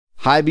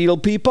Hi,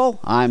 Beatle people.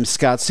 I'm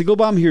Scott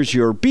Siegelbaum. Here's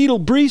your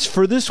Beatle Briefs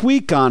for this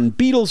week on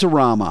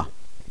Beatles-orama.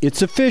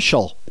 It's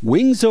official.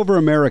 Wings Over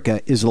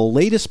America is the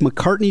latest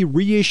McCartney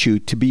reissue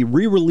to be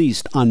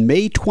re-released on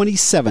May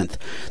 27th.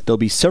 There'll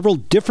be several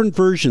different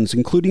versions,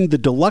 including the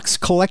Deluxe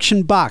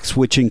Collection box,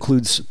 which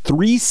includes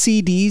 3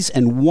 CDs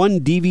and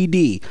 1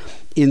 DVD.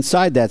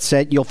 Inside that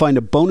set, you'll find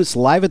a bonus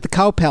Live at the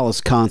Cow Palace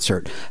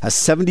concert, a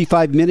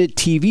 75-minute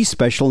TV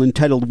special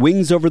entitled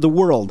Wings Over the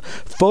World,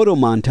 photo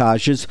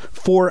montages,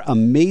 4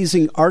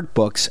 amazing art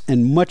books,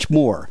 and much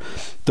more.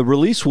 The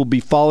release will be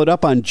followed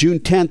up on June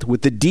 10th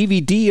with the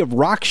DVD of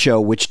Rock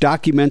Show, which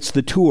documents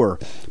the tour.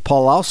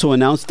 Paul also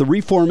announced the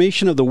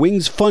reformation of the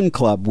Wings Fun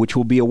Club, which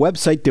will be a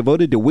website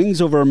devoted to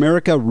Wings Over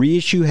America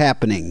reissue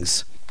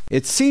happenings.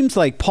 It seems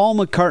like Paul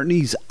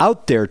McCartney's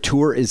Out There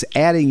tour is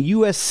adding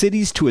U.S.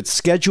 cities to its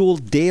schedule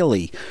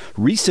daily.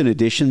 Recent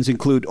additions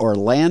include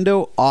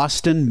Orlando,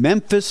 Austin,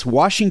 Memphis,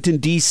 Washington,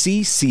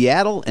 D.C.,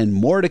 Seattle, and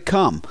more to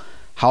come.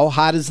 How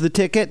hot is the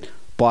ticket?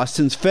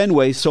 Boston's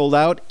Fenway sold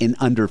out in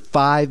under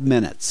 5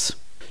 minutes.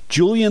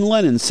 Julian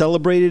Lennon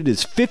celebrated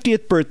his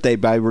 50th birthday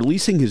by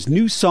releasing his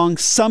new song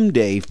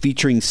Someday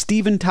featuring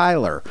Steven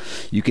Tyler.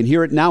 You can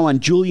hear it now on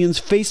Julian's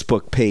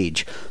Facebook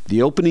page.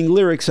 The opening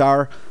lyrics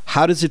are,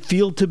 "How does it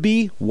feel to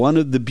be one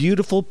of the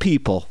beautiful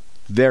people?"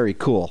 Very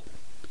cool.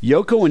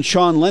 Yoko and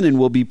Sean Lennon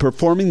will be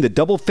performing the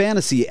Double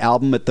Fantasy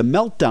album at the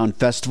Meltdown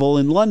Festival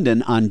in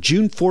London on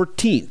June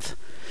 14th.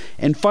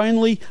 And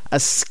finally, a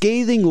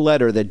scathing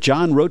letter that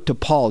John wrote to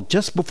Paul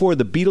just before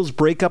the Beatles'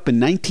 breakup in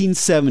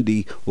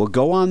 1970 will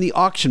go on the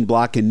auction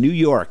block in New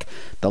York.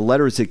 The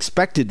letter is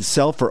expected to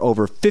sell for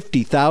over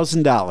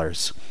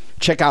 $50,000.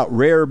 Check out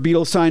rare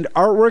Beatles-signed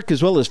artwork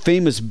as well as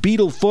famous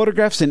Beatle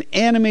photographs and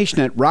animation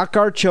at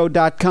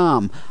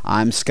rockartshow.com.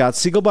 I'm Scott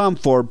Siegelbaum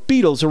for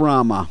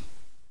Beatles-orama.